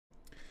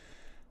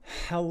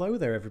Hello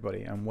there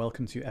everybody, and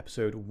welcome to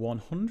episode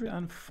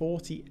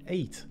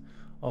 148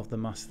 of the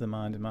Master the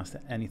Mind and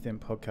Master Anything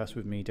podcast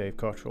with me, Dave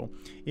Cottrell.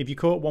 If you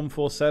caught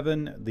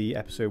 147, the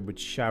episode would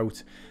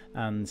shout,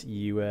 and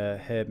you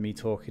heard me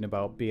talking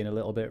about being a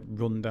little bit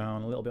run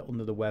down, a little bit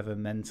under the weather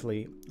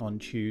mentally on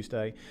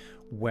Tuesday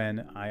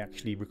when I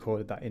actually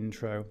recorded that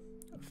intro.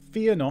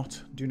 Fear not,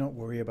 do not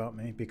worry about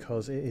me,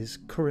 because it is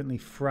currently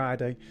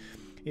Friday.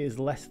 It is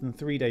less than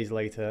 3 days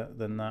later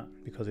than that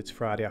because it's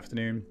Friday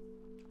afternoon.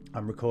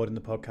 I'm recording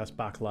the podcast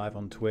back live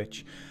on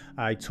Twitch.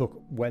 I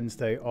took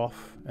Wednesday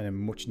off in a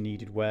much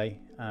needed way,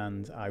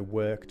 and I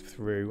worked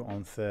through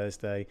on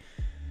Thursday.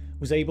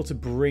 Was able to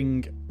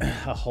bring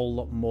a whole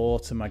lot more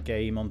to my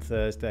game on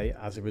Thursday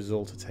as a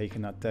result of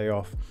taking that day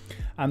off.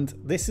 And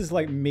this is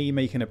like me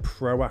making a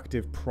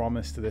proactive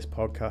promise to this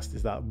podcast,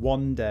 is that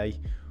one day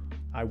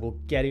I will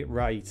get it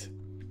right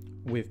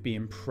with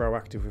being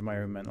proactive with my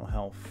own mental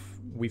health.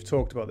 We've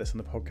talked about this on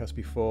the podcast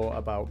before,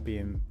 about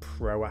being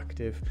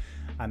proactive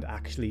and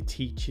actually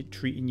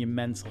treating your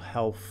mental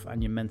health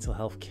and your mental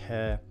health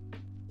care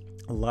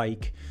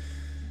like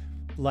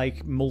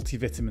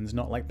multivitamins,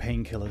 not like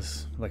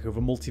painkillers. Like with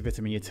a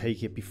multivitamin, you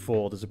take it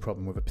before there's a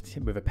problem.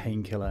 With a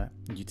painkiller,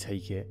 you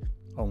take it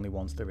only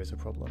once there is a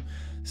problem.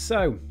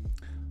 So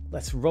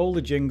let's roll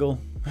the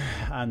jingle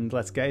and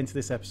let's get into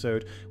this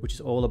episode, which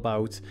is all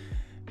about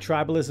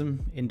tribalism,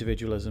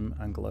 individualism,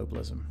 and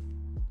globalism.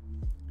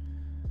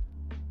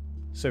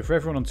 So for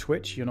everyone on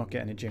Twitch, you're not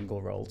getting a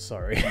jingle rolled,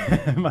 sorry.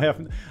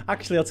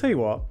 Actually, I'll tell you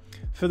what,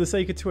 for the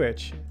sake of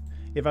Twitch,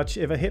 if I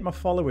hit my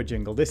follower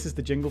jingle, this is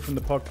the jingle from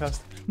the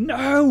podcast.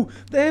 No,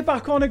 they're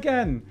back on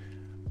again.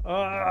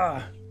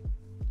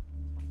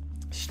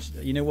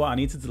 You know what, I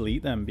need to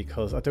delete them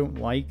because I don't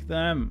like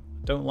them.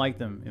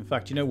 In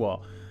fact, you know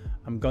what,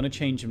 I'm going to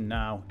change them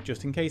now,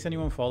 just in case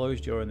anyone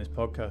follows during this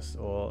podcast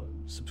or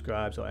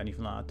subscribes or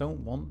anything like that. I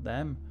don't want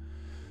them.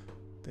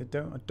 I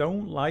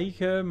don't like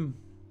them.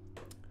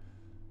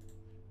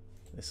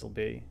 This will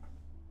be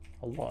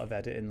a lot of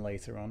editing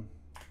later on.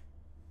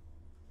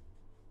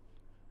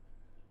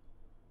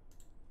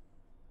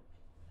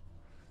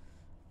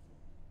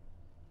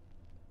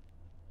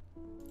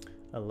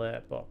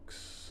 Alert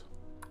box.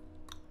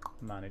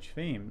 Manage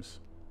themes.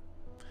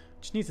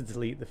 Just need to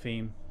delete the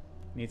theme.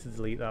 Need to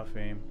delete that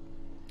theme.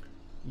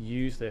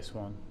 Use this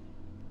one.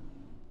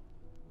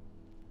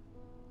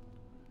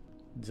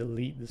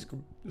 Delete the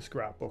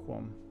scrapbook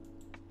one.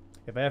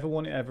 If I ever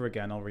want it ever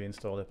again, I'll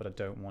reinstall it, but I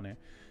don't want it.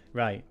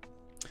 Right,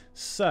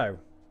 so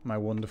my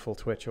wonderful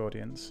Twitch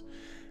audience,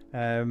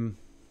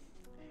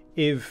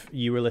 if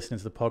you were listening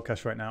to the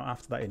podcast right now,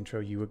 after that intro,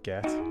 you would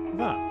get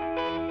that.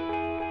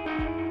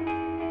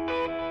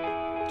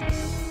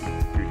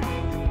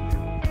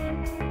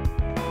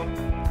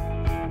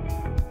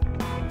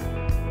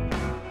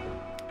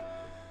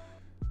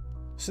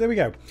 So there we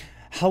go.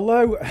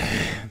 Hello.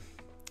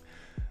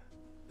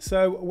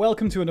 So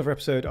welcome to another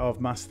episode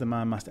of Master the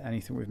Man, Master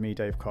Anything with me,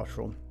 Dave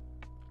Cottrell.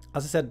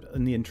 As I said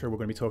in the intro, we're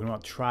going to be talking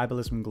about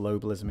tribalism,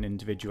 globalism, and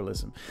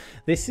individualism.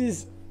 This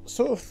is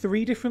sort of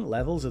three different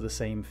levels of the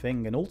same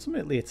thing, and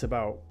ultimately it's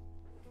about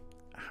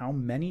how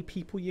many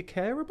people you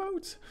care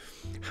about,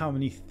 how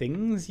many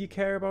things you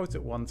care about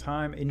at one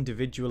time.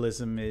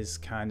 Individualism is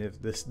kind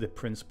of the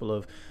principle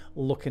of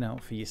looking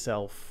out for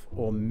yourself,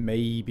 or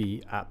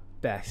maybe at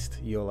best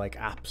your like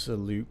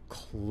absolute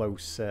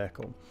close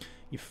circle,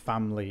 your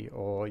family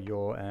or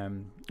your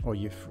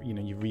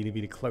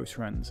really close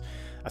friends.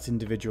 That's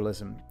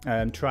individualism.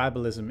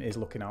 Tribalism is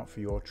looking out for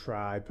your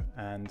tribe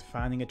and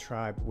finding a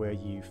tribe where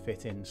you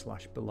fit in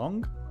 /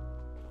 belong.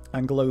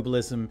 And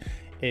globalism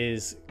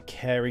is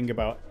caring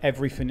about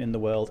everything in the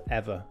world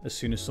ever. As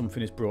soon as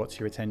something is brought to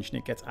your attention,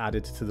 it gets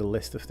added to the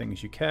list of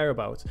things you care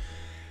about.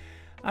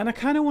 And I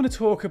kind of want to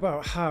talk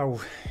about how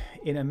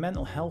in a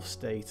mental health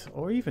state,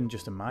 or even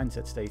just a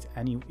mindset state,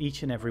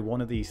 each and every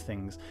one of these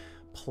things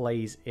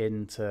plays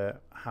into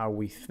how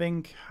we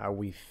think, how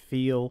we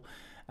feel,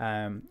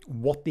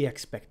 what the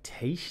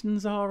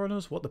expectations are on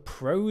us, what the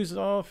pros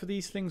are for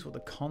these things, what the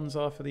cons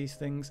are for these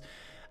things.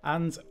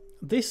 And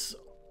this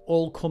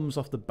all comes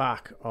off the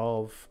back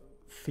of,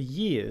 for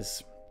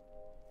years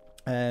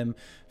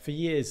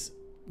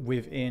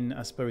within,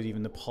 I suppose,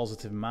 even the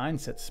positive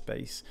mindset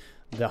space,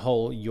 the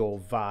whole "your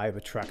vibe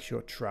attracts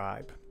your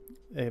tribe"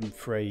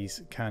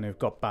 phrase kind of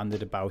got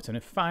bandied about,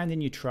 and finding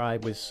your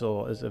tribe was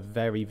saw as a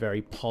very,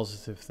 very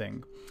positive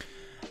thing.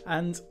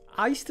 And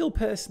I still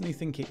personally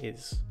think it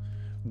is.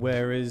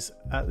 Whereas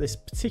at this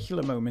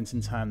particular moment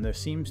in time, there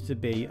seems to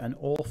be an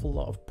awful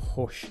lot of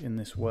push in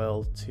this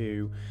world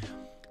to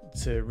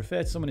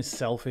refer to someone as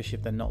selfish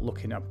if they're not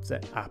looking up to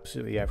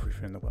absolutely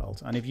everything in the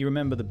world. And if you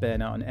remember the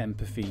burnout and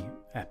empathy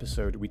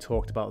episode, we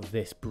talked about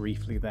this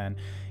briefly then,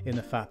 in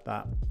the fact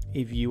that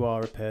if you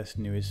are a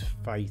person who is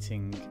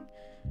fighting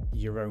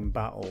your own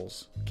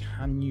battles,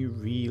 can you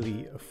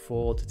really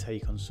afford to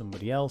take on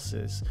somebody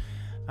else's?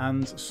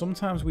 And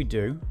sometimes we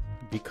do,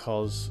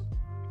 because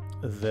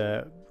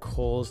the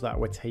cause that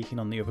we're taking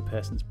on the other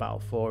person's battle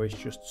for is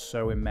just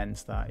so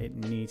immense that it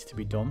needs to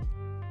be done.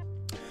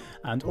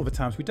 And other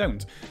times we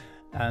don't.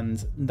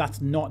 And that's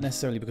not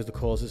necessarily because the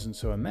cause isn't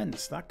so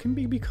immense. That can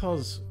be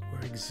because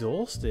we're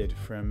exhausted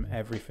from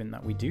everything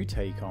that we do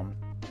take on.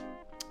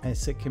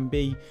 It can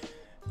be,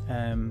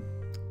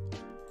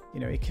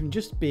 it can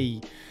just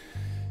be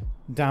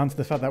down to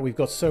the fact that we've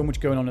got so much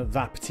going on at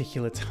that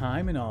particular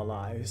time in our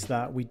lives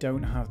that we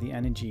don't have the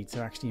energy to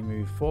actually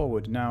move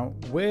forward. Now,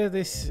 where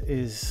this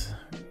is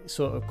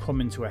sort of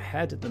coming to a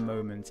head at the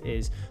moment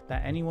is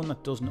that anyone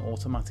that doesn't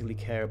automatically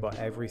care about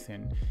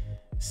everything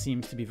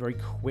seems to be very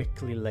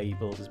quickly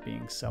labelled as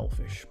being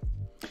selfish,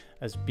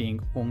 as being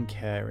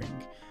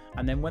uncaring.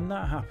 And then when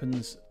that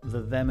happens,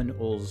 the them and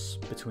us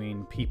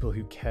between people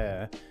who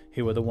care,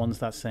 who are the ones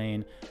that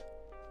saying,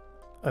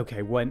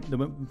 okay, when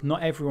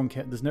not everyone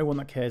cares, there's no one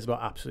that cares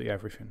about absolutely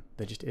everything.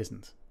 There just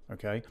isn't.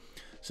 Okay,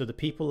 so the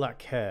people that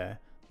care,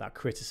 that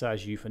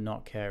criticize you for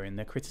not caring,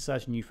 they're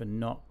criticizing you for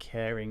not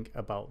caring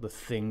about the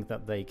thing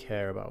that they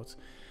care about.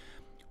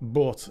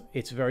 But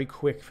it's very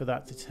quick for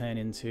that to turn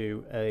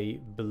into a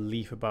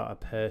belief about a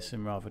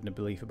person rather than a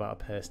belief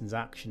about a person's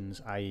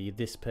actions, i.e.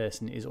 this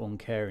person is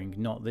uncaring,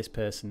 not this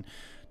person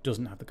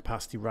doesn't have the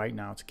capacity right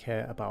now to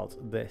care about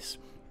this.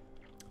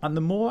 And the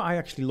more I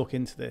actually look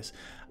into this,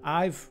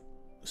 I've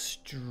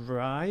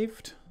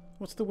strived.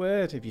 What's the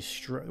word? If you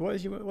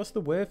what's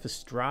the word for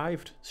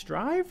strived?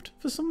 Strived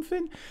for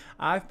something?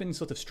 I've been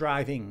sort of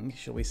striving,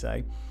 shall we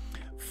say,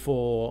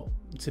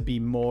 to be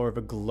more of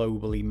a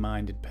globally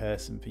minded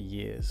person for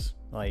years.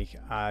 Like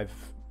I've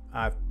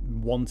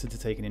wanted to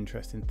take an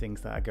interest in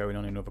things that are going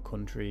on in other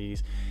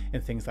countries, in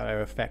things that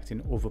are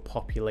affecting other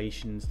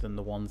populations than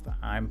the ones that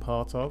I'm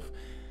part of.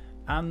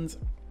 And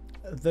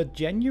there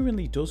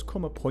genuinely does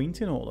come a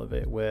point in all of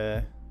it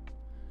where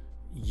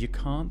you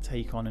can't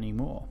take on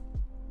anymore.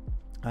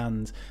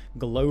 And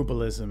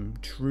globalism,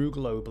 true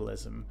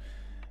globalism,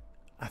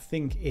 I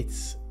think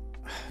it's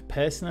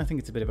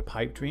a bit of a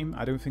pipe dream.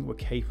 I don't think we're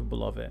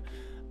capable of it.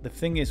 The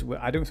thing is,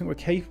 I don't think we're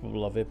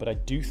capable of it, but I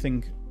do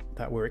think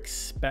that we're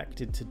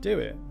expected to do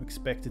it,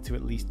 expected to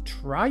at least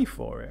try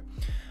for it.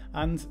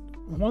 And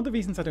one of the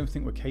reasons I don't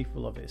think we're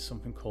capable of it is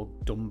something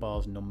called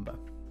Dunbar's number.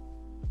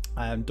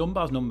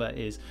 Dunbar's number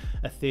is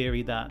a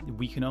theory that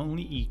we can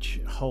only each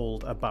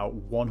hold about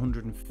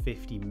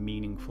 150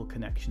 meaningful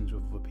connections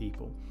with other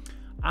people.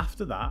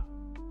 After that,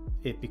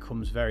 it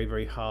becomes very,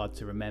 very hard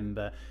to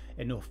remember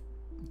enough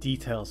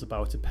details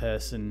about a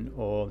person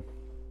or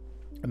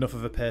enough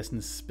of a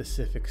person's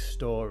specific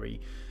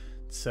story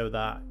so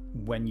that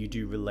when you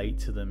do relate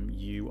to them,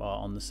 you are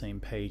on the same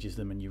page as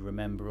them and you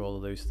remember all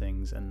of those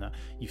things and that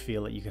you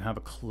feel that you can have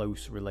a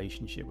close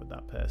relationship with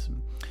that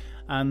person.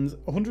 And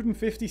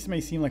 150 may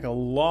seem like a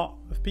lot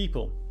of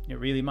people. It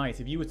really might.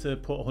 If you were to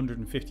put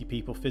 150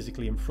 people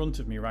physically in front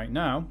of me right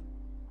now,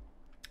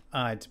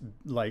 I'd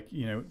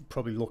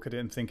probably look at it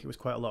and think it was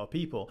quite a lot of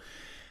people.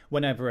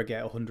 Whenever I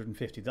get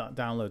 150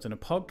 downloads on a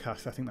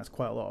podcast, I think that's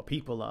quite a lot of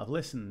people that have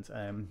listened.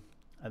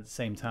 At the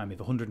same time, if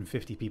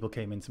 150 people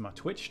came into my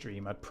Twitch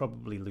stream, I'd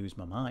probably lose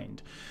my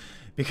mind,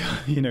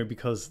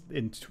 because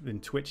in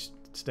Twitch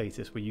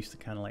status we're used to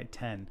kind of like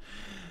 10.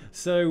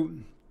 So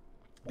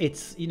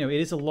it's it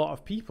is a lot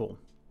of people,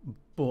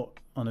 but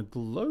on a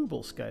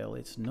global scale,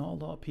 it's not a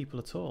lot of people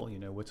at all.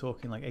 We're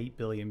talking like 8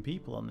 billion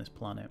people on this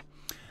planet,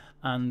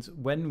 and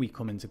when we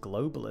come into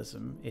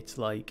globalism, it's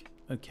like,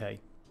 okay,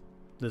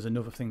 there's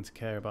another thing to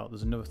care about.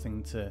 There's another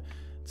thing to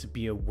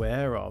be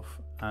aware of.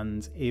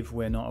 And if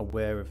we're not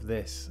aware of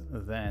this,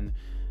 then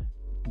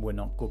we're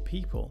not good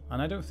people.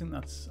 And I don't think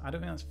that's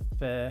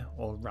fair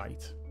or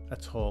right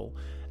at all.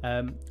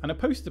 And I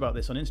posted about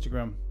this on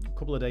Instagram a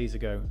couple of days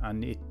ago,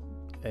 and it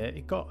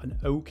got an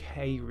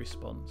okay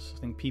response. I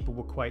think people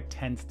were quite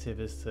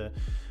tentative as to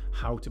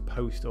how to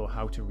post or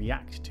how to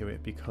react to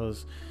it,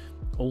 because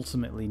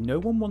ultimately no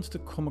one wants to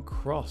come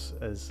across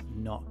as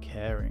not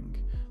caring.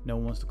 No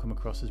one wants to come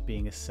across as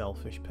being a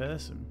selfish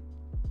person.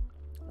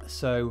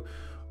 So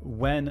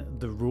when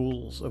the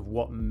rules of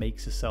what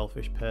makes a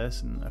selfish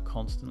person are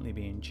constantly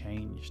being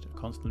changed,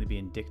 constantly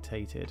being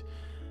dictated,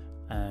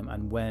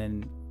 and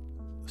when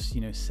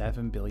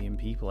 7 billion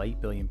people,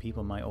 8 billion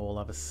people might all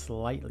have a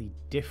slightly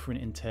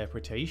different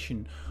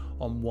interpretation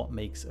on what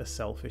makes a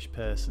selfish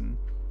person,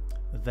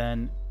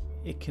 then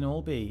it can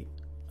all be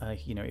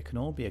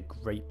a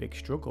great big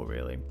struggle,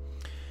 really.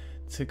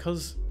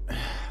 Because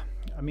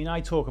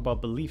I talk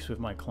about beliefs with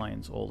my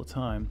clients all the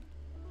time,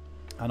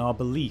 and our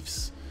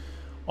beliefs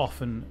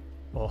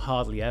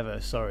hardly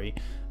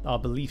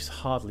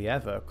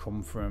ever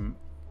come from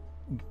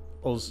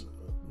us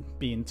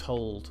being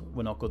told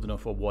we're not good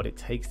enough or what it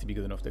takes to be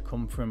good enough. They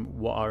come from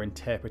what our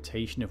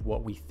interpretation of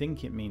what we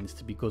think it means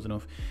to be good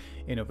enough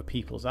in other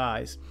people's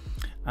eyes.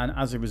 And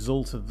as a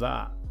result of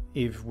that,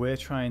 if we're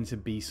trying to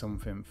be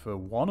something for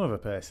one other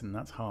person,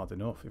 that's hard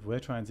enough. If we're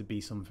trying to be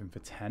something for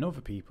 10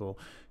 other people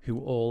who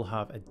all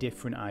have a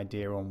different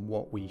idea on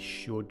what we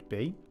should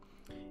be,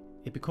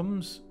 it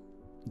becomes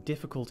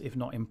difficult, if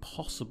not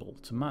impossible,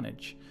 to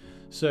manage.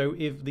 So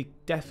if the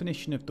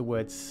definition of the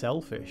word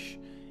selfish,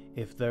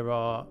 if there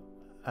are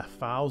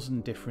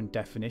 1,000 different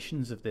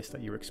definitions of this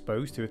that you're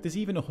exposed to. If there's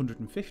even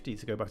 150,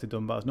 to go back to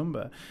Dunbar's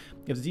number,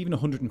 if there's even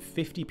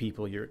 150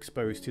 people you're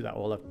exposed to that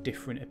all have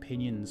different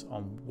opinions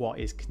on what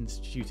is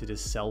constituted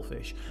as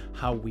selfish,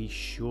 how we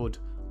should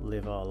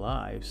live our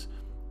lives,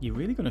 you're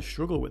really going to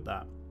struggle with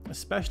that.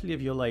 Especially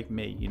if you're like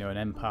me, you know,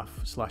 an empath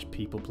slash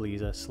people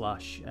pleaser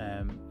slash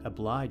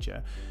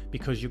obliger,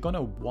 because you're going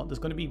to want, there's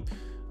going to be,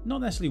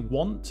 not necessarily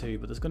want to,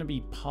 but there's going to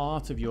be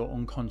part of your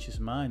unconscious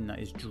mind that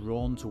is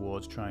drawn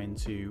towards trying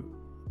to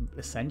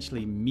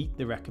essentially meet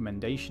the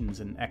recommendations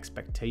and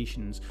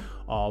expectations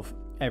of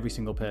every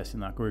single person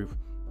in that group.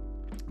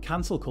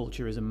 Cancel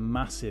culture is a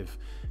massive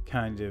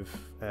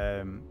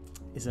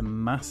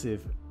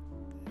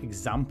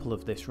example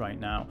of this right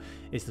now.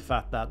 Is the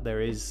fact that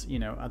there is, you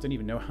know, I don't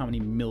even know how many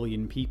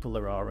million people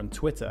there are on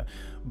Twitter,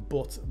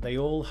 but they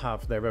all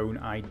have their own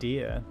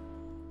idea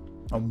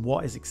on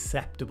what is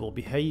acceptable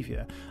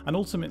behavior. And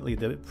ultimately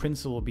the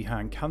principle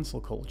behind cancel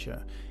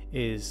culture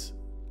is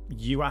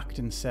you act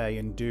and say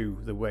and do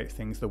the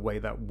way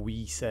that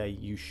we say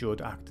you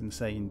should act and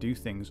say and do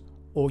things,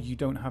 or you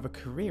don't have a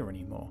career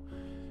anymore,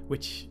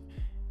 which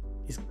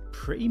is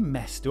pretty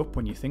messed up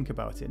when you think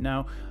about it.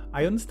 Now,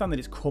 I understand that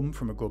it's come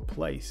from a good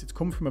place. It's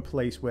come from a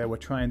place where we're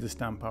trying to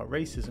stamp out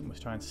racism, we're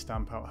trying to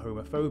stamp out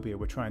homophobia,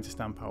 we're trying to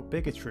stamp out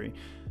bigotry.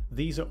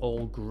 These are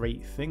all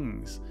great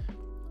things.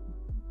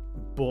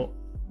 But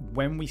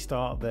when we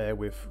start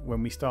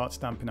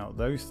stamping out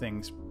those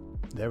things,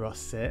 there are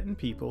certain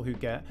people who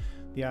get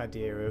the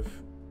idea of,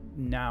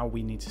 now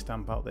we need to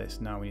stamp out this,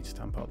 now we need to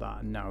stamp out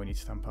that, and now we need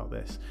to stamp out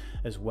this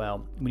as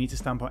well. We need to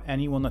stamp out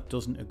anyone that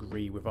doesn't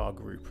agree with our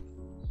group.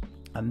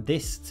 And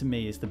this, to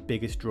me, is the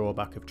biggest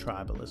drawback of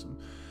tribalism.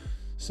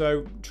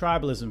 So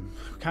tribalism,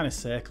 kind of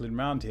circling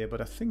around here,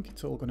 but I think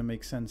it's all going to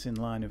make sense in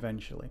line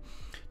eventually.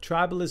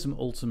 Tribalism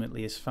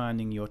ultimately is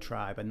finding your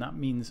tribe, and that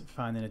means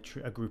finding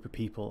a group of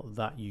people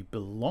that you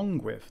belong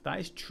with. That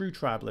is true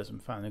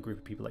tribalism, finding a group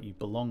of people that you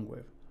belong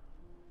with.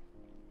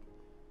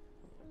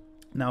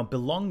 Now,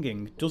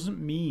 belonging doesn't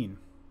mean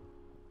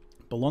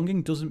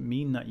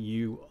that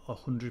you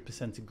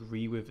 100%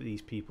 agree with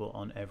these people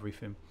on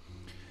everything.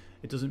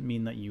 It doesn't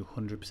mean that you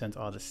 100%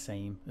 are the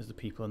same as the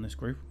people in this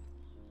group.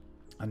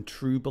 And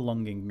true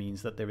belonging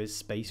means that there is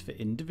space for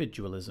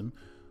individualism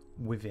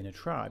within a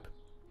tribe.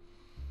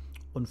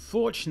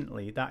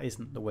 Unfortunately, that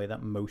isn't the way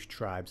that most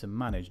tribes are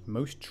managed.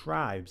 Most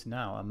tribes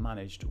now are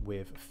managed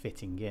with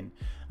fitting in.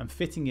 And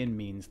fitting in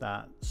means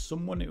that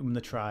someone in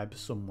the tribe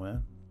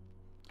somewhere,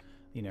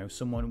 you know,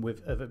 someone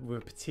with a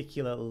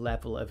particular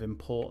level of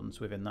importance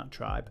within that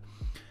tribe,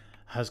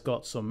 has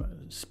got some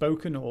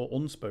spoken or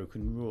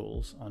unspoken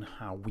rules on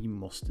how we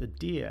must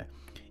adhere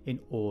in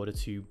order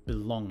to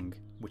belong,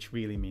 which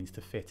really means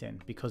to fit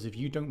in. Because if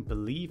you don't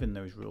believe in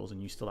those rules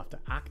and you still have to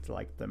act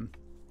like them,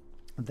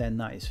 then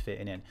that is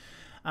fitting in.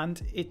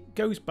 And it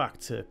goes back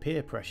to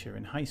peer pressure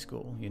in high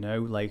school, you know,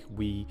 like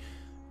we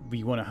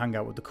want to hang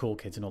out with the cool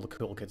kids and all the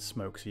cool kids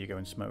smoke, so you go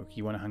and smoke.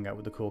 You want to hang out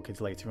with the cool kids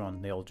later on,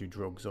 they all do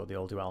drugs or they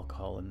all do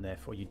alcohol, and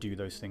therefore you do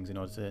those things in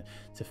order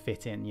to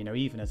fit in. You know,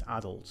 even as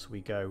adults, we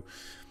go,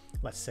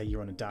 let's say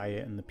you're on a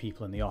diet and the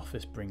people in the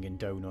office bring in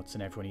donuts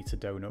and everyone eats a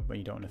donut, but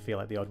you don't want to feel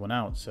like the odd one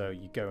out, so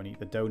you go and eat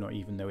the donut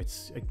even though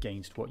it's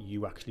against what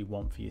you actually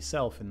want for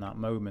yourself in that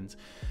moment.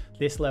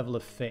 This level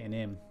of fitting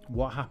in,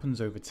 what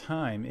happens over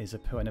time is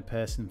when a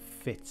person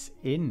fits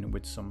in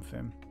with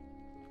something,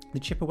 they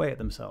chip away at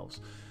themselves.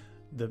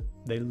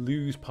 They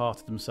lose part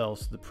of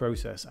themselves to the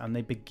process, and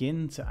they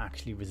begin to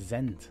actually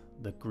resent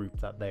the group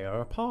that they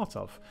are a part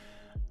of.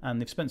 And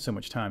they've spent so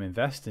much time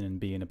investing in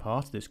being a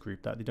part of this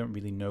group that they don't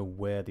really know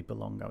where they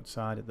belong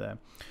outside of there.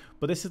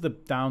 But this is the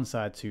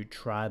downside to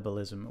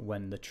tribalism,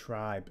 when the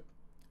tribe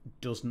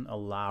doesn't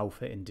allow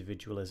for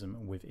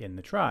individualism within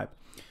the tribe,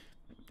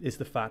 is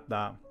the fact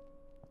that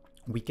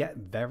we get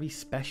very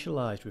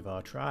specialized with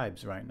our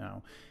tribes right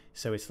now.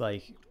 So it's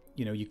like,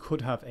 you know, you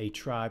could have a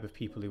tribe of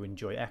people who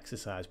enjoy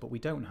exercise, but we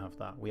don't have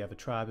that. We have a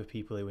tribe of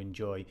people who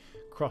enjoy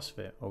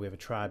CrossFit, or we have a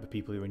tribe of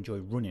people who enjoy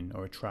running,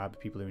 or a tribe of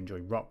people who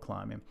enjoy rock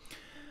climbing.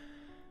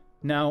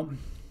 Now,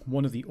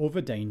 one of the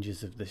other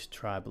dangers of this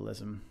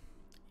tribalism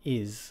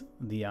is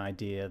the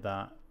idea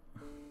that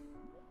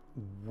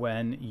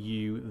when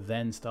you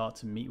then start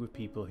to meet with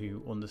people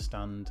who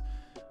understand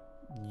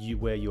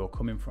where you're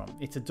coming from,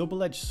 it's a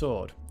double-edged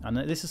sword. And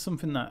this is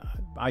something that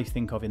I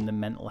think of in the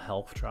mental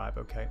health tribe,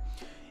 okay?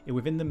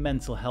 Within the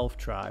mental health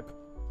tribe,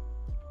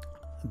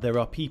 there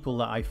are people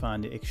that I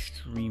find it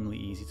extremely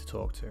easy to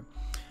talk to.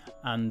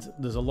 And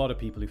there's a lot of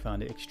people who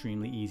find it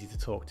extremely easy to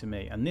talk to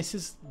me. And this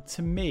is,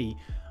 to me,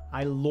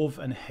 I love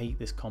and hate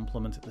this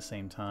compliment at the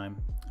same time.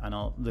 And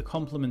the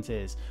compliment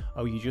is,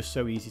 oh, you're just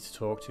so easy to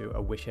talk to. I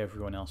wish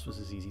everyone else was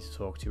as easy to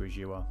talk to as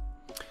you are.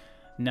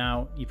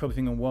 Now, you're probably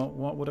thinking,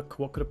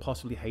 what could I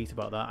possibly hate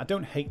about that? I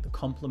don't hate the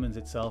compliment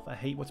itself. I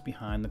hate what's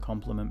behind the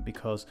compliment,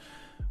 because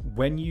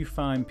when you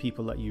find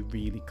people that you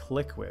really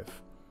click with,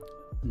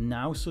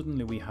 now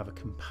suddenly we have a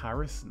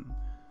comparison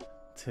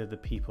to the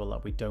people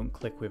that we don't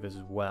click with as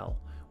well.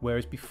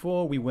 Whereas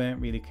before we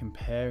weren't really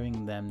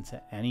comparing them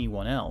to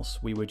anyone else.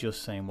 We were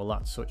just saying, well,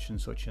 that's such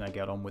and such and I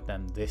get on with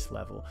them this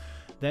level.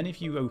 Then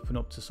if you open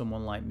up to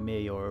someone like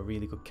me, or a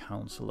really good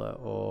counsellor,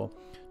 or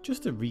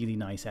just a really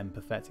nice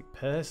empathetic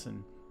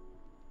person,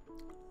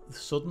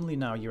 suddenly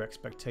now your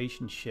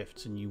expectation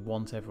shifts and you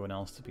want everyone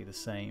else to be the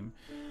same.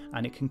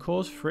 And it can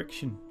cause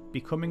friction.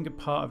 Becoming a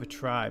part of a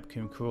tribe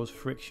can cause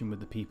friction with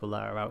the people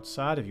that are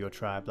outside of your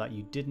tribe that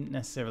you didn't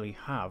necessarily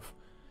have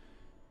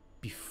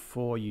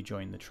before you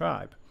joined the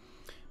tribe.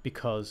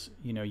 Because,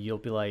 you know, you'll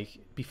be like,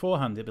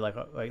 beforehand it'd be like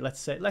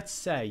let's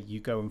say you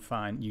go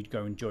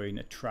and join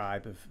a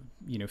tribe of,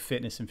 you know,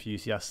 fitness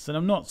enthusiasts. And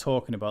I'm not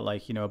talking about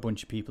like, you know, a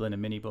bunch of people in a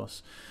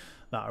minibus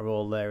that are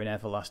all there in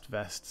Everlast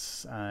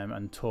vests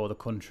and tour the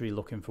country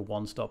looking for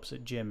one-stops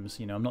at gyms.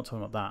 You know, I'm not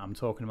talking about that. I'm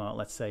talking about,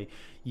 let's say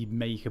you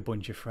make a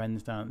bunch of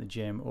friends down at the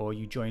gym, or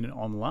you join an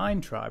online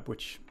tribe,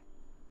 which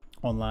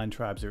online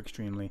tribes are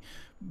extremely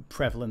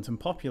prevalent and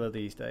popular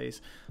these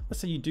days.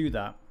 Let's say you do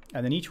that,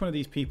 and then each one of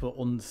these people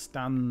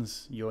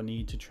understands your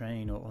need to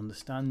train, or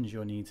understands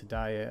your need to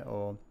diet,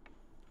 or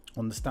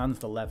understands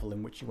the level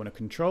in which you want to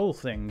control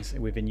things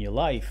within your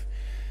life,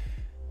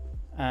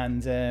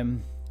 and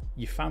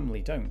your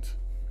family don't.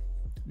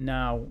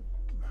 Now,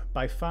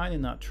 by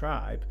finding that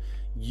tribe,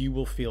 you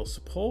will feel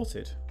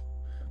supported,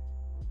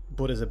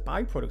 but as a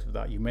byproduct of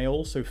that, you may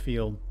also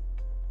feel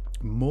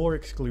more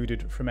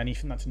excluded from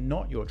anything that's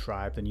not your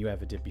tribe than you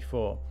ever did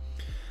before.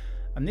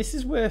 And this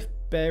is worth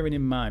bearing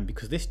in mind,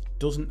 because this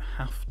doesn't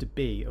have to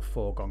be a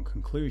foregone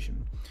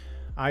conclusion.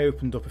 I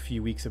opened up a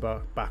few weeks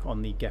back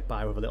on the Get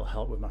By With a Little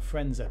Help with My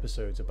Friends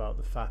episodes about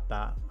the fact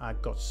that I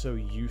got so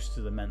used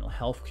to the mental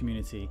health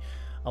community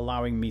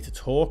allowing me to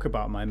talk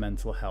about my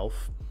mental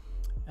health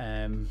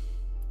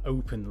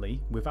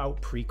openly, without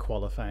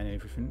pre-qualifying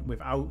everything,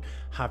 without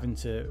having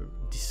to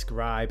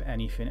describe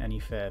anything any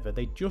further.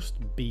 They'd just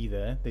be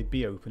there, they'd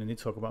be open, and they'd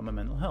talk about my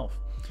mental health.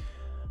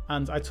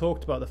 And I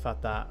talked about the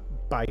fact that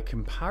by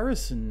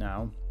comparison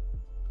now,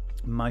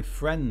 my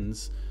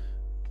friends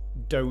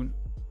don't,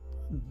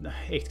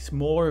 it's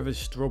more of a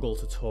struggle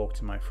to talk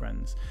to my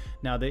friends.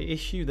 Now, the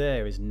issue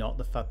there is not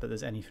the fact that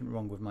there's anything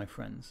wrong with my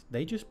friends.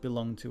 They just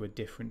belong to a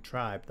different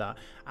tribe that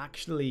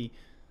actually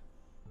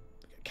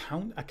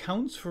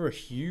accounts for a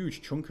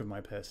huge chunk of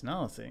my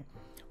personality.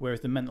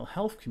 Whereas the mental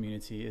health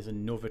community is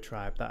another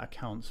tribe that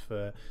accounts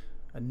for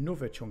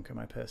another chunk of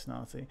my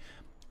personality.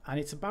 And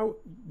it's about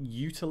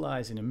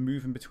utilizing and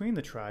moving between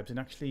the tribes and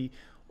actually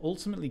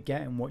ultimately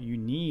getting what you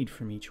need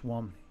from each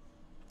one,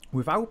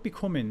 without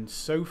becoming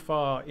so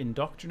far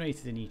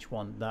indoctrinated in each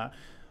one that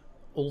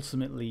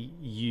ultimately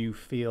you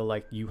feel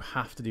like you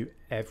have to do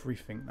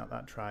everything that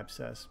that tribe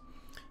says.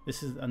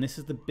 This is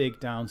the big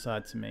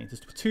downside to me.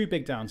 There's two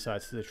big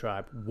downsides to the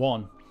tribe.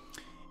 One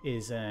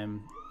is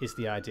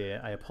the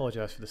idea. I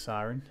apologize for the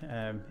siren.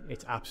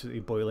 It's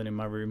absolutely boiling in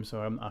my room,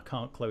 so I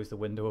can't close the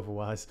window,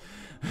 otherwise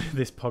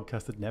this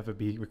podcast would never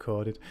be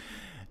recorded.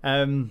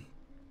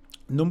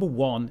 Number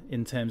one,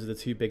 in terms of the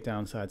two big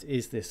downsides,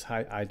 is this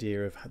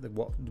idea of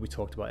what we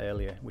talked about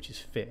earlier, which is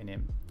fitting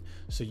in.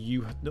 So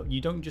you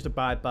don't just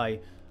abide by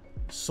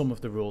some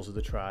of the rules of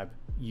the tribe,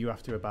 you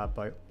have to abide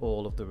by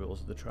all of the rules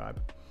of the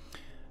tribe.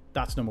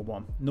 That's number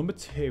one. Number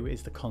two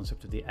is the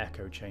concept of the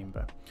echo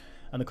chamber.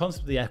 And the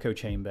concept of the echo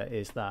chamber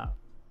is that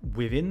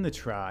within the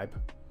tribe,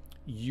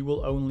 you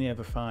will only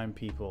ever find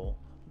people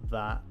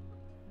that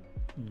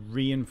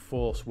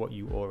reinforce what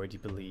you already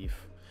believe.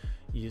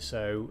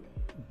 So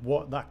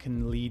what that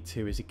can lead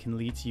to is it can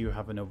lead to you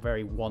having a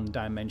very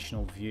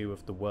one-dimensional view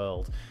of the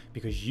world,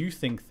 because you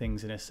think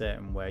things in a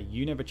certain way,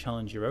 you never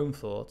challenge your own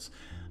thoughts,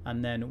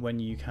 and then when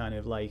you kind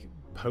of like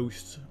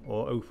post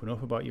or open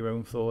up about your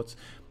own thoughts,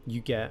 you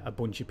get a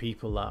bunch of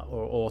people that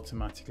are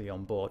automatically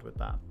on board with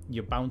that.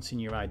 You're bouncing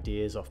your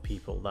ideas off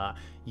people that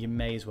you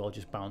may as well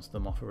just bounce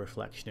them off a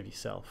reflection of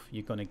yourself.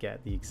 You're going to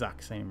get the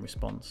exact same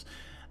response.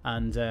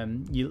 And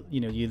you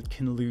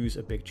can lose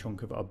a big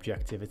chunk of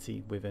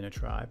objectivity within a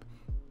tribe,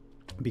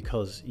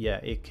 because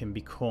it can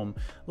become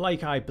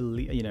like,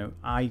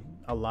 I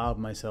allowed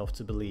myself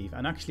to believe,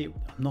 and actually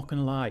I'm not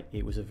gonna lie,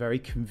 it was a very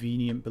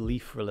convenient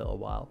belief for a little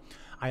while.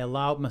 I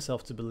allowed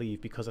myself to believe,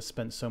 because I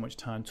spent so much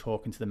time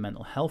talking to the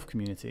mental health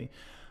community,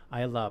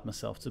 I allowed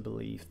myself to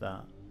believe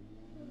that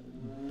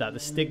the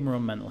stigma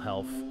on mental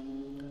health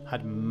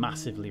had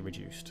massively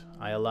reduced.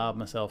 I allowed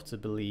myself to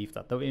believe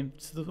that,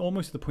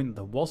 almost to the point that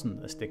there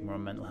wasn't a stigma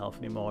on mental health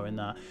anymore, and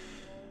that,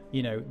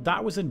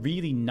 that was a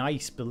really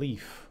nice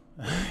belief.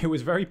 It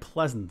was very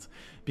pleasant,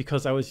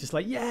 because I was just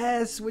like,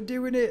 yes, we're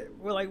doing it.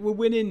 We're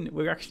winning.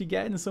 We're actually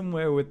getting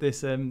somewhere with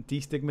this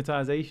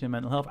destigmatization of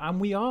mental health,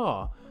 and we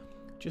are.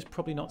 Just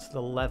probably not to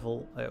the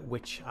level at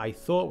which I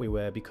thought we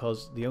were,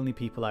 because the only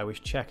people I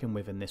was checking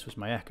with in this was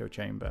my echo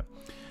chamber.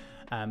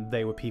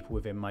 They were people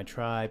within my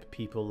tribe,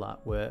 people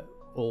that were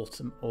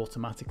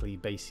automatically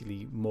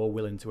basically more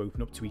willing to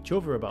open up to each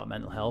other about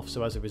mental health.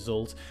 So as a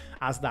result,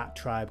 as that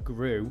tribe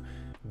grew,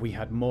 we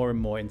had more and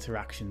more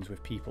interactions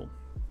with people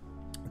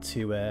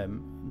to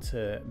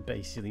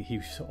basically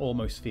who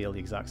almost feel the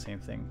exact same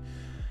thing.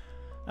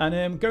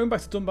 And going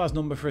back to Dunbar's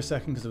number for a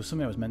second, because there was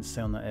something I was meant to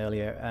say on that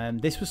earlier.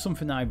 This was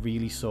something that I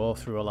really saw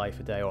through A Life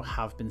a Day, or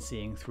have been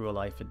seeing through A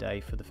Life a Day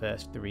for the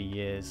first 3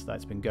 years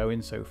that's been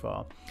going so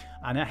far.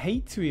 And I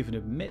hate to even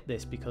admit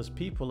this, because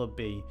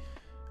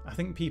I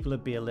think people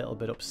would be a little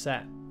bit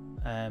upset.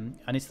 And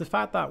it's the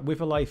fact that with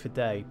A Life a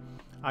Day,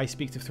 I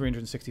speak to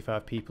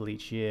 365 people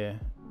each year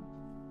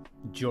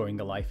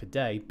during A Life a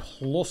Day,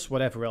 plus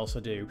whatever else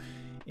I do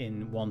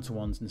in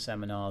one-to-ones and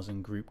seminars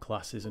and group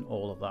classes and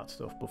all of that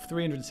stuff. But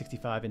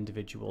 365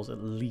 individuals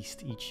at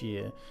least each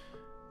year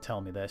tell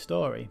me their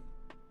story.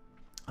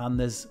 And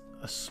there's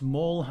a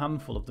small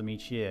handful of them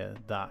each year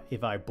that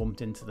if I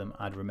bumped into them,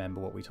 I'd remember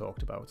what we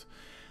talked about.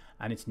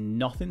 And it's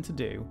nothing to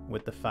do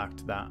with the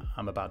fact that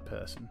I'm a bad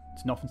person.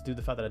 It's nothing to do with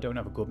the fact that I don't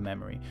have a good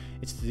memory.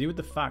 It's to do with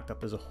the fact that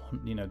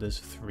there's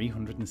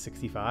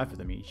 365 of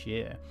them each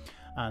year.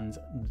 And,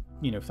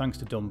 thanks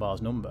to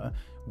Dunbar's number,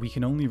 we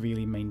can only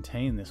really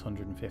maintain this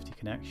 150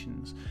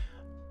 connections.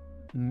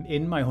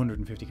 In my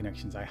 150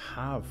 connections, I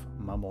have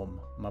my mum,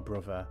 my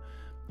brother,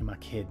 my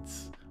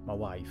kids, my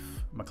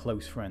wife, my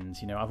close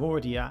friends. I've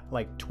already at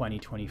like 20,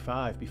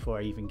 25 before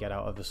I even get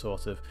out of the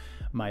sort of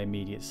my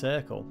immediate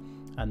circle.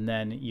 And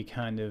then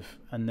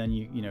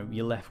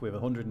you're left with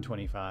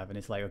 125, and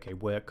it's like, okay,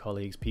 work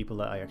colleagues, people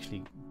that I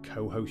actually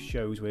co-host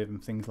shows with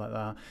and things like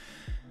that.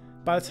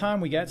 By the time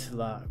we get to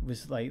that,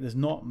 it's like there's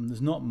not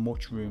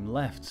much room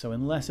left. So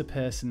unless a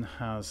person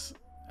has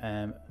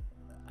even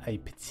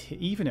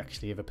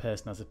actually if a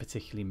person has a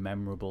particularly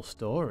memorable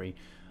story,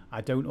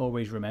 I don't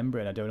always remember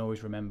it. I don't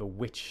always remember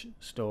which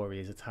story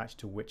is attached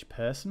to which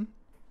person.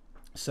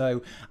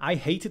 So I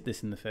hated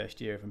this in the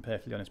first year, if I'm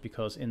perfectly honest,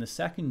 because in the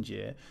second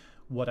year,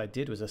 what I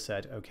did was I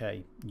said,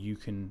 okay,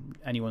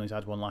 anyone who's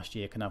had one last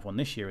year can have one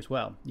this year as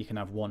well. You can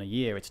have one a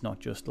year. It's not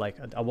just like,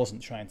 I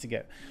wasn't trying to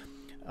get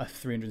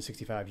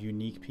 365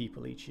 unique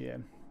people each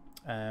year.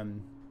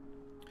 And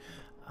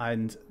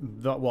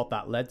what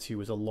that led to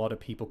was a lot of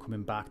people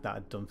coming back that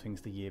had done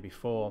things the year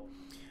before.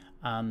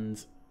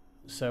 And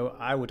so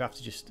I would have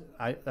to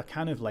I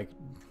kind of like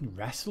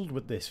wrestled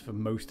with this for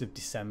most of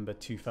December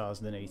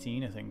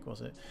 2018, I think, was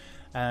it?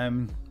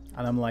 And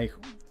I'm like,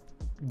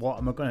 what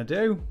am I going to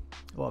do?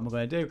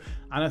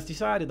 And I've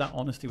decided that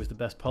honesty was the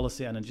best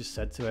policy. And I just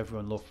said to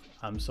everyone, look,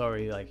 I'm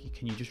sorry, like,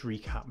 can you just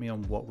recap me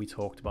on what we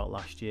talked about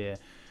last year?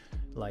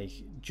 Like,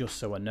 just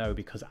so I know,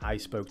 because I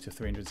spoke to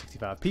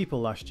 365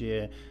 people last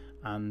year,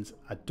 and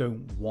I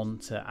don't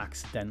want to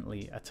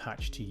accidentally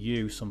attach to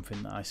you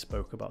something that I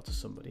spoke about to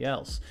somebody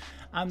else.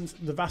 And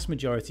the vast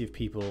majority of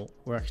people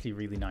were actually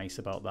really nice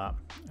about that.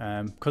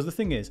 Because the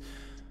thing is,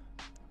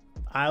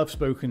 I've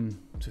spoken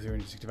to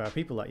 365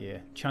 people that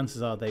year.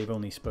 Chances are they've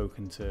only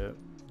spoken to,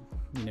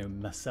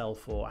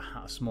 myself or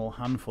a small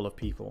handful of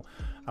people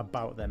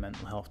about their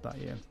mental health that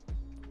year.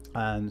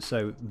 And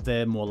so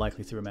they're more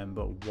likely to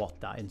remember what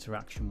that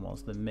interaction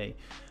was than me.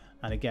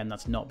 And again,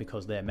 that's not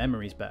because their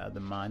memory is better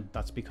than mine.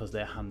 That's because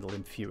they're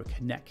handling fewer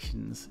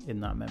connections in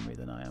that memory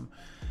than I am.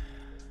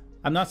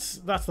 And that's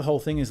the whole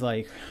thing, is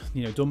like,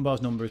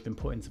 Dunbar's number has been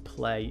put into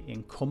play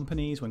in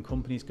companies. When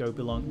companies go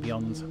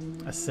beyond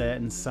a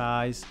certain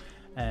size,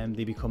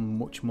 they become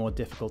much more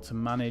difficult to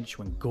manage.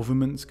 When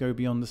governments go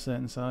beyond a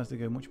certain size, they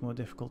go much more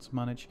difficult to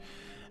manage.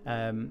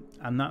 And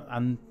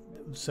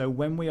so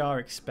when we are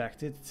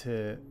expected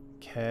to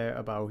care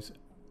about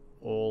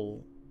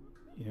all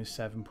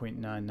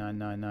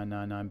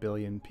 7.999999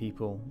 billion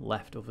people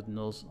left other than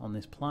us on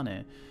this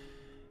planet,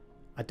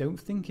 I don't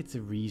think it's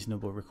a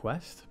reasonable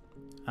request.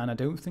 And I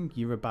don't think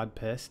you're a bad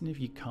person if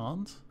you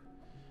can't.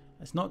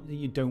 It's not that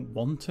you don't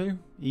want to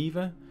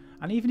either.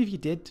 And even if you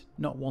did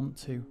not want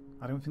to,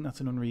 I don't think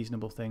that's an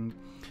unreasonable thing.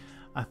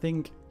 I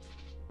think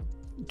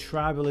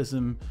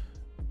tribalism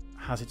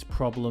has its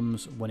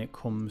problems when it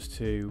comes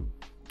to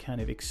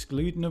kind of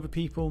excluding other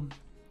people.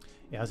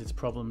 It has its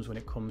problems when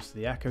it comes to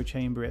the echo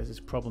chamber. It has its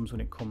problems when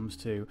it comes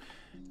to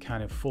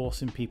kind of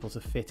forcing people to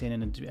fit in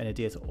and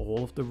adhere to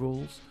all of the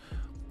rules.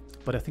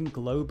 But I think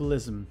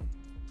globalism,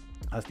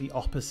 as the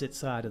opposite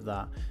side of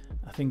that,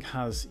 I think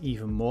has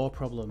even more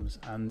problems.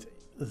 And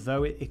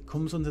though it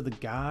comes under the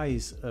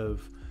guise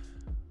of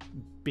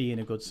being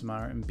a good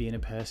Samaritan, being a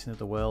person of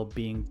the world,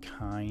 being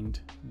kind,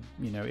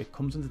 it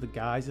comes under the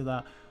guise of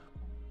that,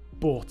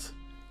 but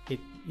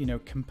it,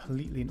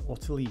 completely and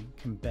utterly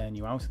can burn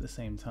you out at the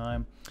same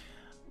time.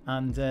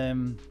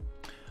 And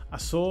I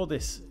saw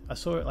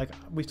it, like,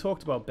 we've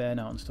talked about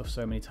burnout and stuff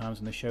so many times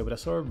on the show, but I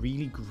saw a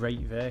really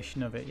great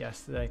version of it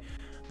yesterday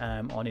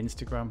on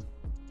Instagram.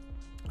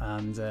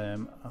 And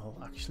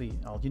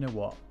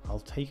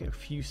I'll take a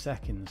few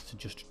seconds to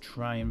just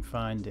try and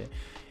find it.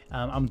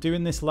 I'm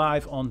doing this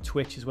live on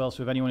Twitch as well,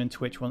 so if anyone in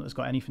Twitch has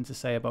got anything to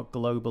say about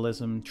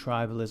globalism,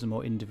 tribalism,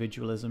 or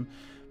individualism,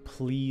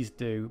 please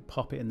do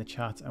pop it in the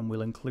chat and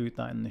we'll include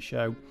that in the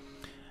show.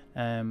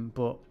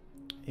 But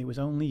it was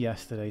only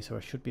yesterday, so I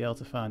should be able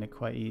to find it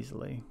quite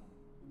easily.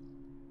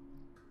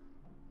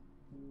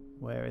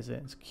 Where is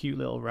it? It's a cute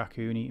little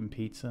raccoon eating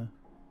pizza.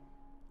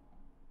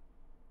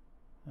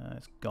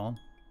 It's gone.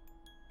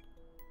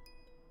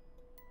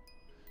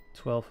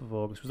 12th of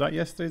August. Was that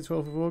yesterday, the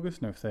 12th of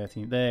August? No,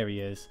 13th. There he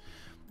is.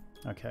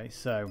 Okay,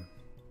 so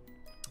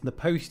the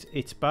post,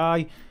 it's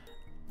by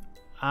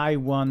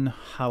Iwan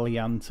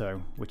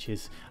Halianto, which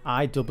is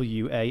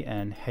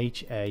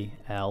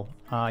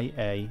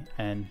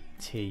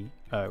IwanHalianto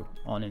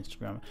on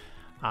Instagram.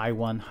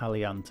 Iwan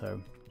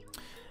Halianto.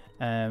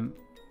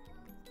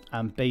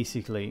 And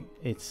basically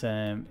it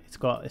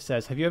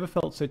says, have you ever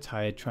felt so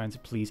tired trying to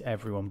please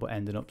everyone but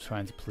ended up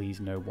trying to please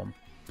no one?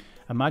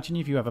 Imagine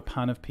if you have a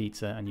pan of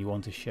pizza and you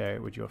want to share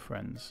it with your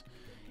friends.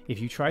 If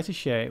you try to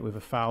share it with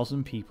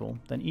 1,000 people,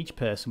 then each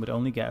person would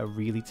only get a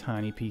really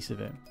tiny piece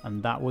of it,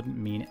 and that wouldn't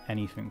mean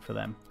anything for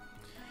them.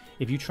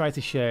 If you try to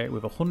share it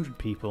with 100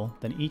 people,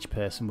 then each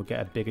person would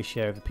get a bigger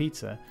share of the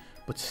pizza,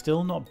 but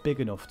still not big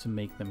enough to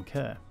make them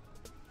care.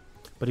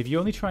 But if you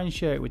only try and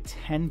share it with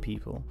 10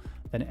 people,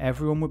 then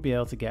everyone would be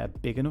able to get a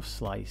big enough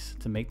slice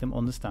to make them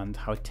understand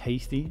how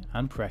tasty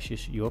and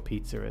precious your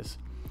pizza is.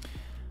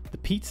 The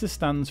pizza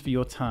stands for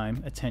your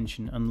time,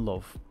 attention, and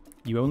love.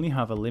 You only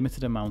have a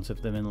limited amount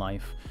of them in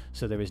life,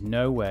 so there is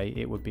no way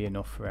it would be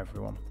enough for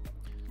everyone.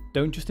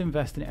 Don't just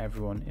invest in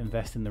everyone,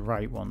 invest in the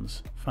right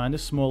ones. Find a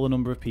smaller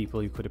number of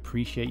people who could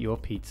appreciate your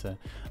pizza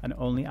and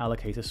only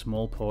allocate a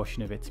small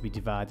portion of it to be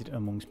divided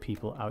amongst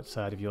people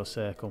outside of your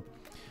circle.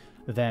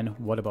 Then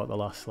what about the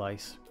last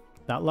slice?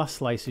 That last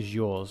slice is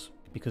yours,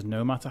 because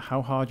no matter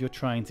how hard you're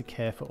trying to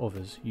care for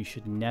others, you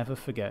should never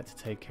forget to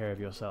take care of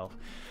yourself.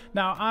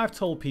 Now, I've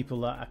told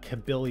people that a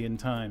kabillion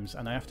times,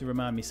 and I have to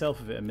remind myself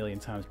of it a million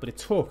times, but it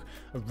took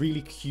a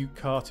really cute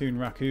cartoon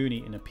raccoon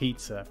eating a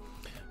pizza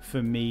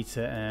for me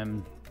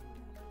to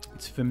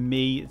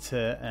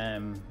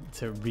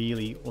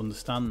really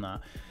understand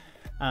that.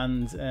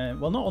 And,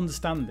 well, not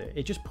understand it,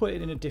 it just put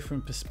it in a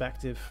different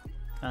perspective.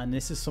 And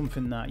this is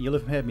something that you'll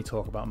have heard me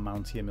talk about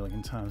Mountie a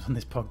million times on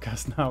this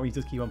podcast now. He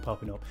just keep on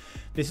popping up.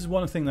 This is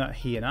one thing that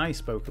he and I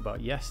spoke about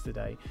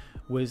yesterday,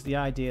 was the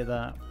idea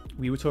that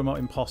we were talking about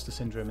imposter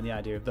syndrome and the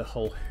idea of the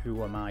whole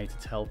who am I to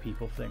tell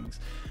people things.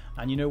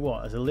 And you know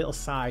what, as a little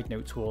side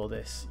note to all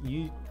this,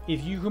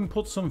 if you can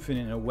put something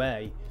in a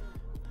way,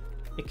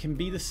 it can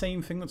be the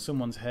same thing that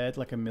someone's heard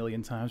like a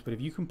million times, but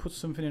if you can put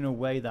something in a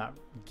way that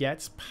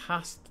gets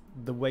past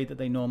the way that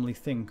they normally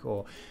think,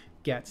 or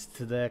gets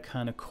to their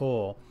kind of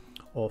core,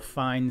 or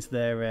finds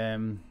their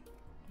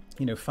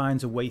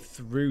finds a way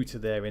through to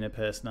their inner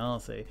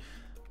personality,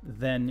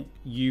 then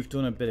you've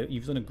done a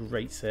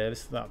great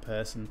service to that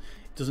person.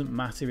 It doesn't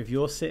matter if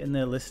you're sitting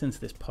there listening to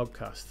this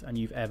podcast and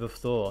you've ever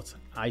thought,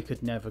 I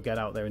could never get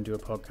out there and do a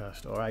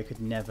podcast, or I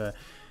could never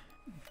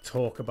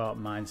talk about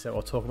mindset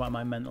or talk about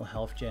my mental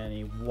health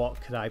journey.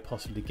 What could I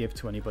possibly give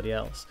to anybody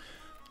else?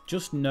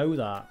 Just know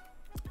that,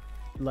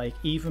 like,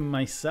 even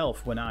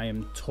myself, when I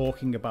am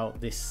talking about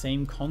this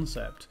same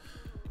concept,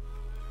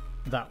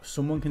 that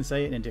someone can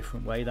say it in a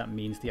different way, that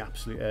means the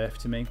absolute earth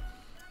to me.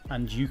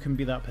 And you can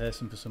be that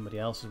person for somebody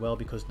else as well,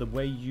 because the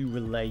way you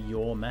relay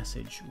your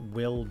message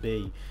will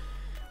be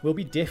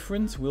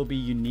different, will be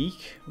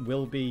unique,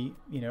 will be,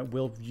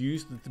 we'll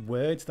use the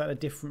words that are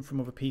different from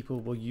other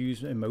people, we'll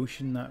use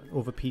emotion that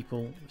other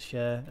people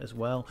share as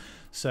well.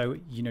 So,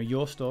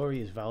 your story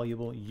is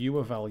valuable, you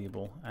are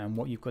valuable, and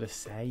what you've got to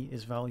say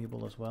is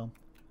valuable as well.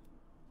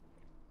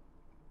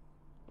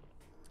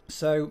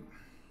 So,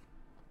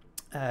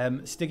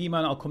 Stiggy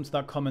Man, I'll come to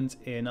that comment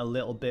in a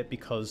little bit,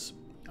 because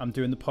I'm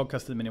doing the podcast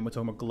at the minute and we're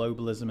talking about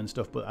globalism and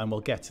stuff, and we'll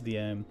get to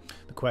the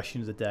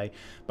question of the day.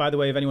 By the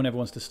way, if anyone ever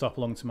wants to stop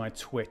along to my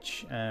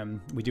Twitch,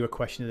 we do a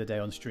question of the day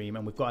on stream,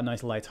 and we've got a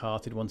nice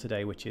light-hearted one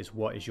today, which is,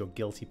 what is your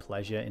guilty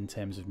pleasure in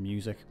terms of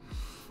music?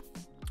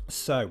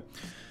 So,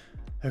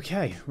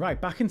 okay,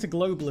 right, back into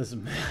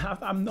globalism.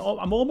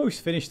 I'm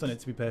almost finished on it,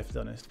 to be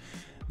perfectly honest.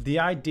 The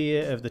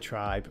idea of the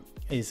tribe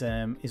is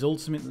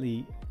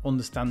ultimately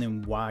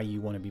understanding why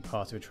you want to be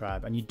part of a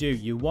tribe. And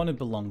you want to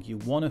belong, you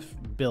want to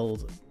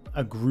build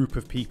a group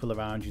of people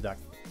around you that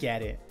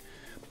get it.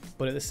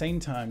 But at the same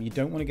time, you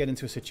don't want to get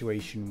into a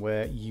situation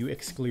where you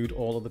exclude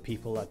all of the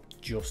people that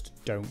just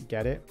don't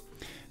get it.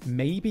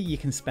 Maybe you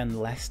can spend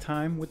less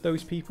time with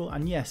those people.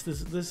 And yes,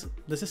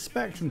 there's a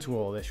spectrum to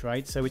all this,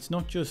 right? So it's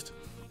not just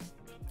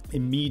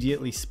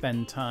immediately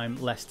spend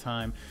less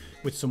time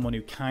with someone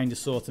who kind of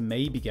sort of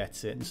maybe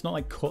gets it. It's not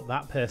like cut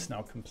that person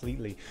out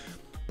completely,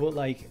 but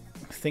like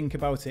think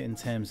about it in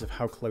terms of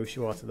how close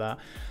you are to that,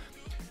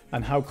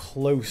 and how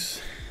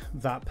close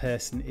that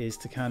person is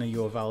to kind of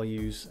your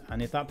values. And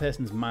if that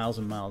person's miles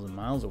and miles and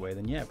miles away,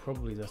 then yeah,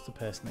 probably that's the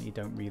person that you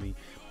don't really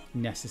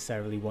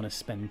necessarily want to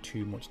spend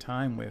too much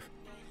time with.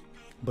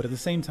 But at the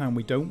same time,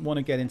 we don't want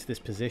to get into this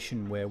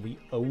position where we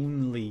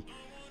only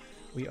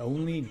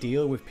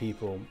deal with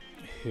people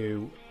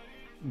who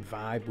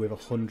vibe with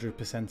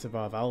 100% of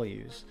our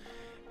values,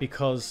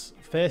 because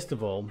first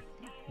of all,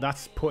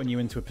 that's putting you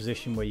into a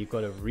position where you've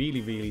got a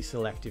really, really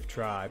selective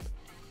tribe.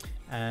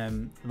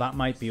 That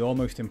might be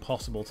almost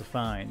impossible to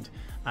find.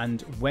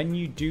 And when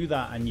you do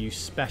that and you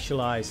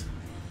specialize,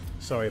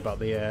 sorry about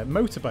the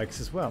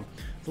motorbikes as well,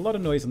 there's a lot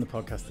of noise on the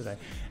podcast today.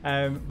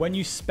 When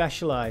you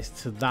specialize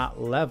to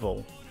that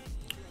level,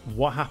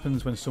 what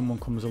happens when someone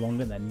comes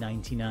along and they're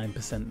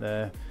 99%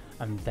 there,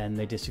 and then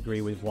they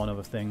disagree with one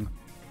other thing.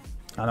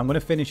 And I'm going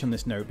to finish on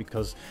this note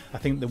because I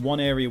think the one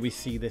area we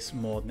see this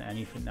more than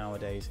anything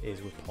nowadays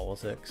is with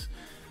politics.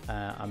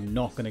 I'm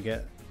not going to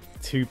get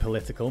too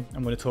political.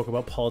 I'm going to talk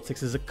about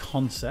politics as a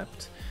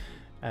concept.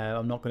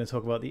 I'm not going to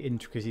talk about the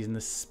intricacies and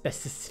the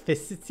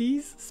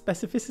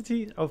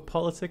specificity of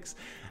politics.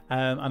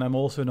 And I'm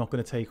also not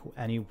going to take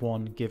any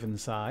one given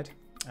side.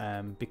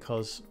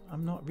 Because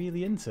I'm not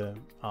really into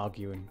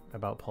arguing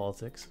about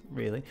politics,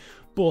 really.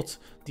 But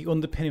the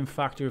underpinning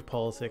factor of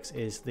politics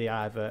is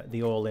either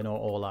the all in or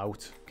all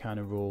out kind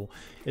of rule.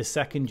 The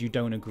second you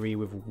don't agree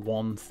with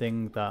one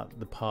thing that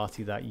the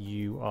party that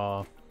you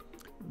are,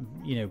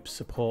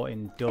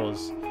 supporting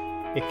does,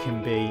 it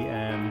can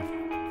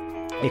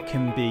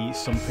be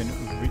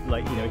something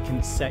like, it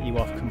can set you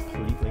off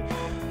completely.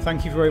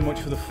 Thank you very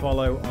much for the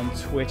follow on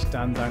Twitch,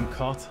 Dan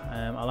Cott.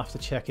 I'll have to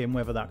check in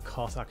whether that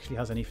Cott actually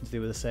has anything to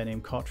do with the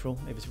surname Cottrell,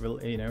 if it's real,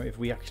 if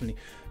we actually,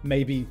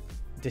 maybe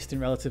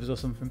distant relatives or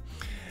something.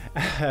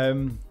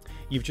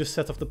 You've just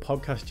set off the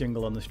podcast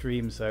jingle on the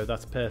stream, so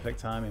that's perfect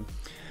timing.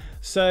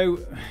 So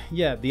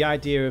yeah, the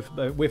idea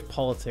of with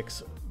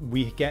politics,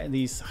 we get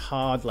these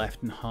hard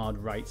left and hard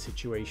right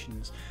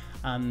situations,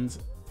 and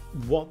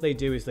what they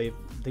do is they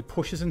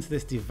push us into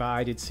this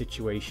divided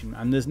situation.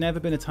 And there's never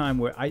been a time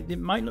where it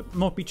might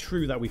not be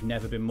true that we've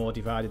never been more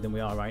divided than we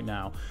are right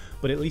now,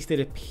 but at least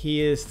it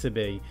appears to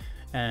be.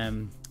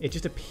 It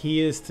just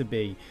appears to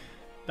be.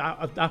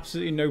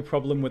 Absolutely no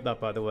problem with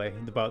that, by the way,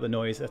 about the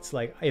noise. It's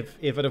like if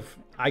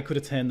I could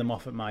have turned them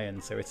off at my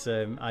end, so it's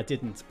I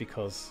didn't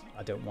because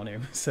I don't want to.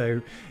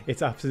 So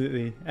it's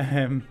absolutely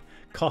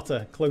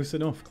Cotter, close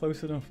enough.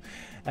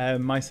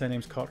 My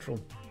surname's Cottrell.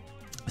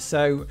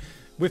 So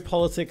with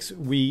politics,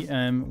 we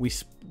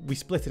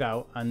split it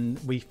out, and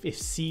it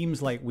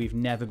seems like we've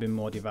never been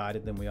more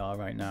divided than we are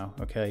right now.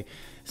 Okay,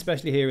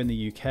 especially here in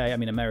the UK. I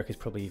mean, America's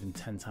probably even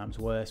 10 times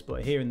worse,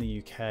 but here in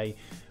the UK,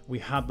 we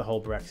had the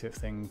whole Brexit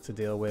thing to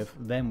deal with.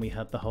 Then we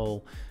had the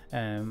whole,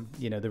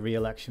 the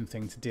re-election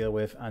thing to deal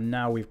with, and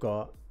now we've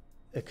got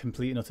a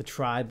complete and utter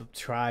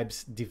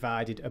tribes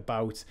divided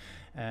about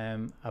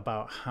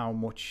how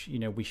much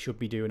we should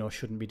be doing or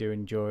shouldn't be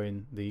doing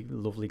during the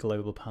lovely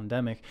global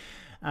pandemic.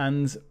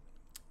 And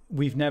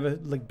we've never,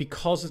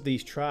 because of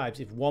these tribes,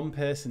 if one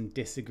person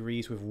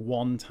disagrees with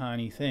one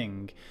tiny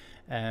thing,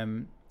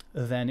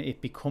 then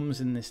it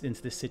becomes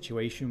into this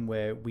situation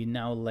where we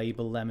now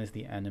label them as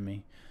the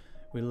enemy.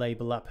 We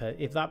label that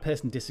if that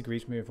person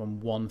disagrees with me on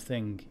one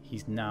thing,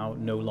 he's now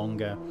no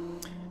longer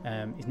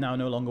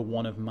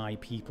one of my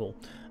people.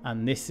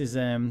 And this is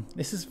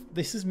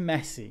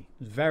messy,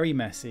 very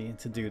messy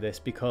to do this,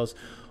 because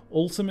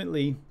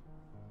ultimately,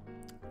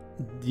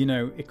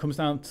 it comes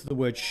down to the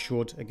word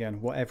should again,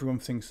 what everyone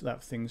thinks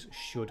that things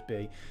should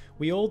be.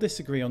 We all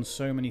disagree on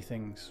so many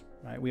things,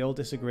 right? We all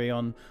disagree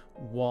on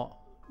what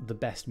the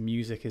best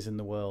music is in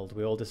the world.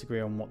 We all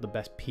disagree on what the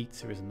best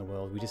pizza is in the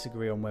world. We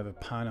disagree on whether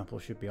pineapple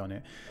should be on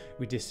it.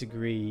 We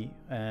disagree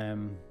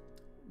on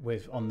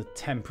the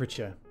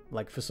temperature.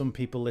 Like, for some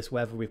people, this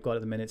weather we've got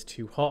at the minute is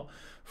too hot.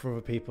 For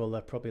other people,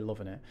 they're probably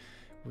loving it.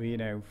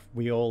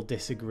 We all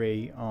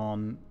disagree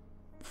on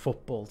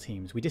football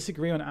teams. We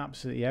disagree on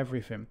absolutely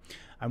everything.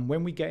 And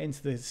when we get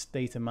into the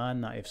state of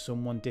mind that if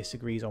someone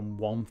disagrees on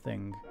one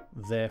thing,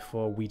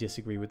 therefore we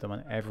disagree with them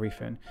on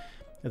everything,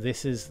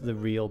 this is the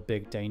real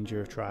big danger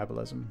of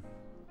tribalism.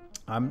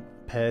 I'm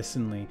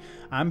personally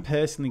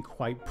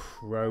quite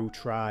pro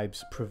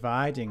tribes,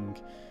 providing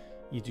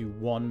you do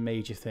one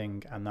major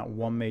thing, and that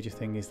one major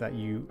thing is that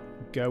you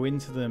go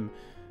into them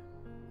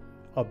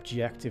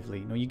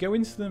objectively. No, you go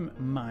into them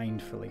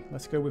mindfully.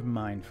 Let's go with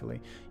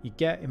mindfully. You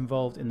get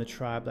involved in the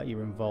tribe that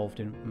you're involved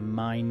in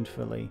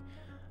mindfully,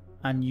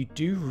 and you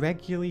do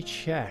regularly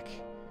check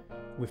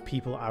with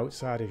people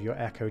outside of your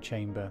echo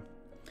chamber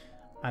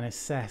and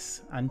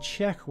assess and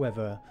check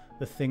whether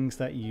the things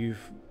that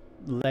you've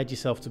led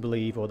yourself to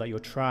believe, or that your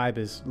tribe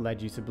has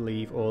led you to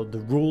believe, or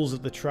the rules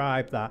of the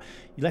tribe, that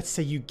let's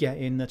say you get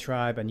in the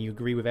tribe and you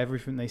agree with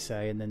everything they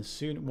say, and then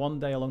one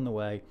day along the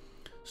way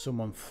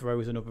someone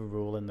throws another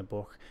rule in the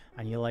book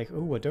and you're like,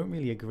 oh, I don't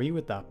really agree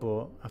with that,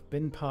 but I've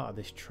been part of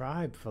this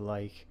tribe for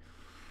like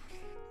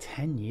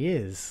 10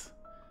 years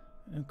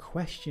and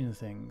question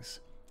things.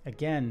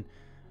 Again,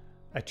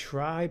 a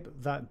tribe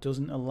that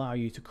doesn't allow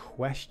you to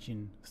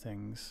question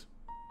things,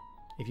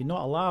 if you're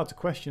not allowed to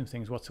question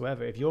things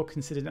whatsoever, if you're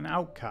considered an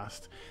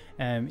outcast,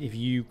 if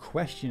you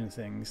question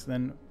things,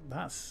 then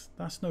that's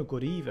no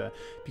good either.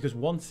 Because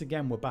once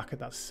again, we're back at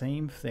that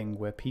same thing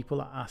where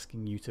people are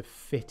asking you to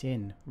fit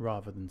in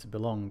rather than to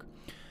belong.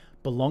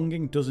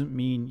 Belonging doesn't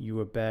mean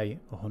you obey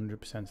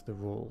 100% of the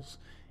rules.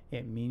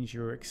 It means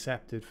you're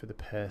accepted for the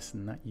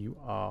person that you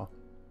are.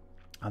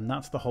 And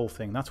that's the whole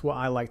thing. That's what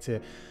I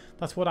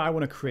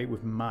want to create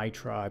with my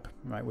tribe,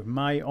 right? With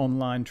my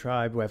online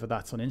tribe, whether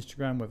that's on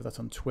Instagram, whether that's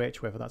on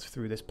Twitch, whether that's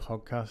through this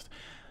podcast.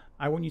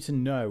 I want you to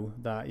know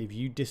that if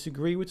you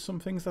disagree with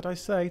some things that I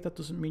say, that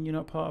doesn't mean you're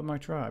not part of my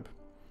tribe.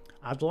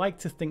 I'd like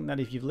to think that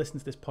if you've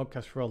listened to this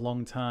podcast for a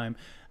long time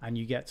and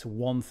you get to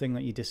one thing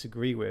that you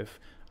disagree with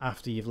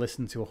after you've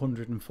listened to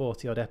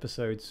 140 odd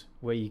episodes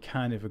where you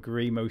kind of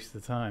agree most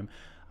of the time,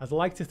 I'd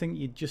like to think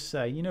you'd just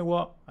say, you know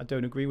what, I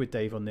don't agree with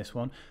Dave on this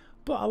one,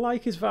 but I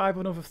like his vibe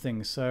on other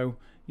things, so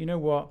you know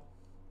what,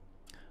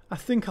 I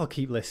think I'll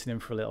keep listening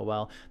for a little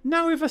while.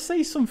 Now, if I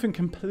say something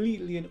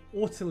completely and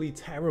utterly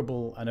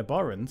terrible and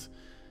abhorrent,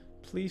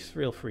 please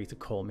feel free to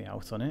call me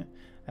out on it,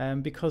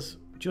 because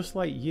just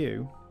like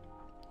you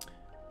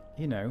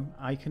know,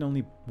 I can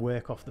only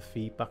work off the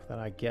feedback that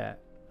I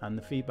get, and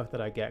the feedback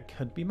that I get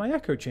could be my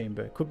echo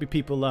chamber. It could be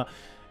people that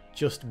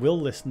just will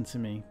listen to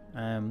me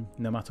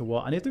no matter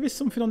what. And if there is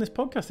something on this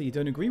podcast that you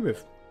don't agree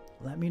with,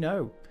 let me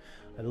know.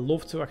 I'd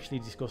love to actually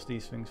discuss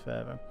these things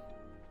further.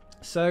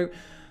 So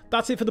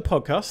that's it for the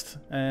podcast.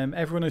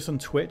 Everyone who's on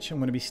Twitch, I'm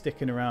going to be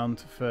sticking around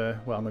for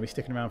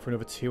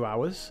another 2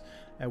 hours.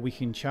 We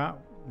can chat.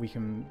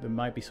 There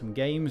might be some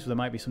games. There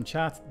might be some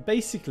chat.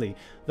 Basically,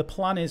 the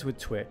plan is with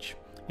Twitch,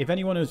 if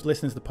anyone who's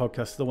listening to the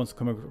podcast still wants to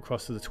come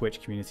across to the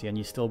Twitch community and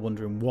you're still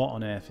wondering what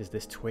on earth is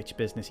this Twitch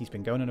business, he's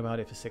been going on about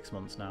it for 6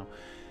 months now.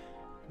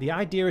 The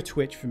idea of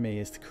Twitch for me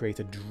is to create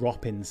a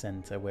drop-in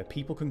center where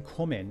people can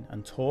come in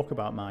and talk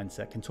about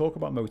mindset, can talk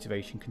about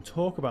motivation, can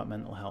talk about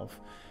mental health.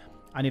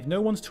 And if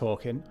no one's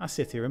talking, I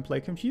sit here and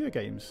play computer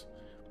games.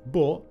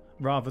 But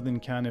rather than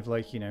kind of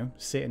like, you know,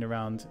 sitting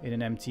around in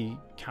an empty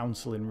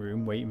counseling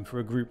room waiting for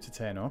a group to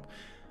turn up,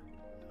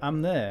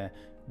 I'm there.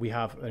 We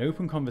have an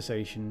open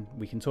conversation.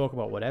 We can talk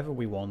about whatever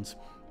we want.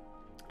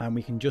 And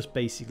we can just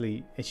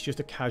basically, it's just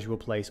a casual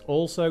place.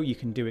 Also, you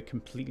can do it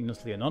completely and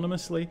utterly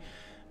anonymously.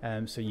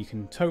 So you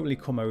can totally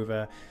come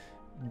over.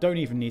 Don't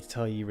even need to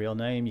tell you your real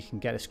name. You can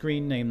get a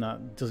screen name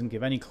that doesn't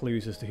give any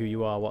clues as to who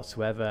you are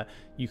whatsoever.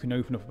 You can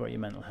open up about your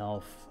mental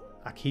health.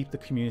 I keep the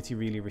community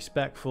really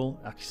respectful.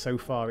 So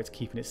far, it's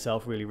keeping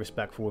itself really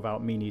respectful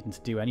without me needing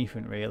to do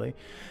anything really.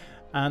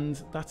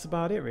 And that's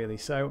about it really.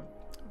 So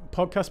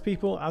podcast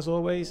people, as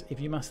always, if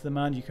you master the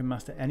mind, you can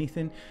master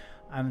anything.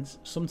 And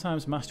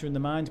sometimes mastering the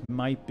mind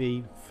might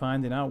be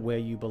finding out where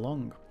you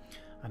belong.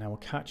 And I will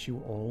catch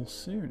you all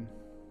soon.